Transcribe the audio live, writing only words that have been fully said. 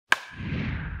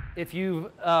If you've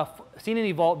seen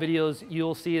any vault videos,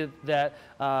 you'll see that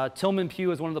Tillman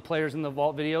Pugh is one of the players in the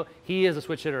vault video. He is a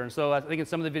switch hitter, and so I think in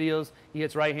some of the videos he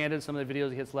hits right-handed, some of the videos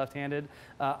he hits left-handed.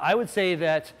 I would say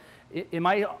that in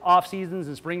my off seasons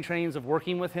and spring trainings of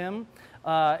working with him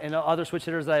and other switch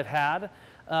hitters that I've had,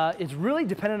 it's really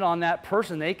dependent on that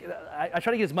person. I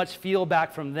try to get as much feel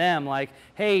back from them, like,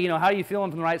 hey, you know, how are you feeling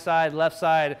from the right side, left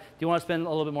side? Do you want to spend a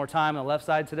little bit more time on the left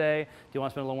side today? Do you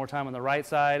want to spend a little more time on the right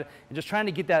side? And just trying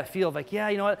to get that feel of like, yeah,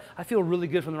 you know what, I feel really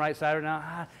good from the right side right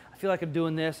now. I feel like I'm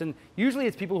doing this. And usually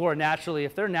it's people who are naturally,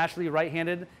 if they're naturally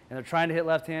right-handed and they're trying to hit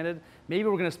left-handed, maybe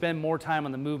we're going to spend more time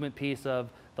on the movement piece of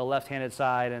the left-handed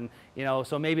side. And, you know,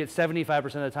 so maybe it's 75%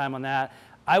 of the time on that.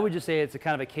 I would just say it's a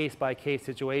kind of a case-by-case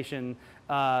situation.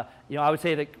 You know, I would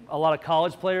say that a lot of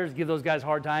college players give those guys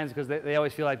hard times because they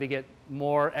always feel like they get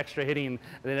more extra hitting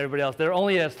than everybody else. They're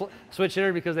only a switch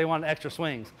hitter because they want extra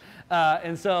swings.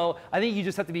 And so I think you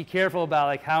just have to be careful about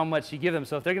like how much you give them.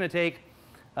 So if they're going to take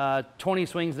 20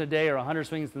 swings in a day or 100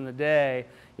 swings in a day,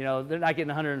 you know, they're not getting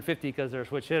 150 because they're a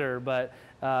switch hitter, but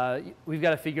we've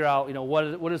got to figure out, you know,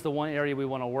 what is the one area we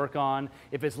want to work on.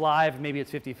 If it's live, maybe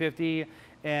it's 50-50,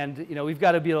 and, you know, we've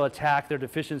got to be able to attack their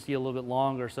deficiency a little bit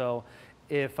longer. So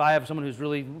if I have someone who's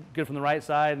really good from the right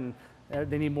side and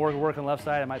they need more work on the left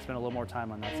side, I might spend a little more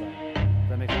time on that side. Does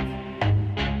that make sense?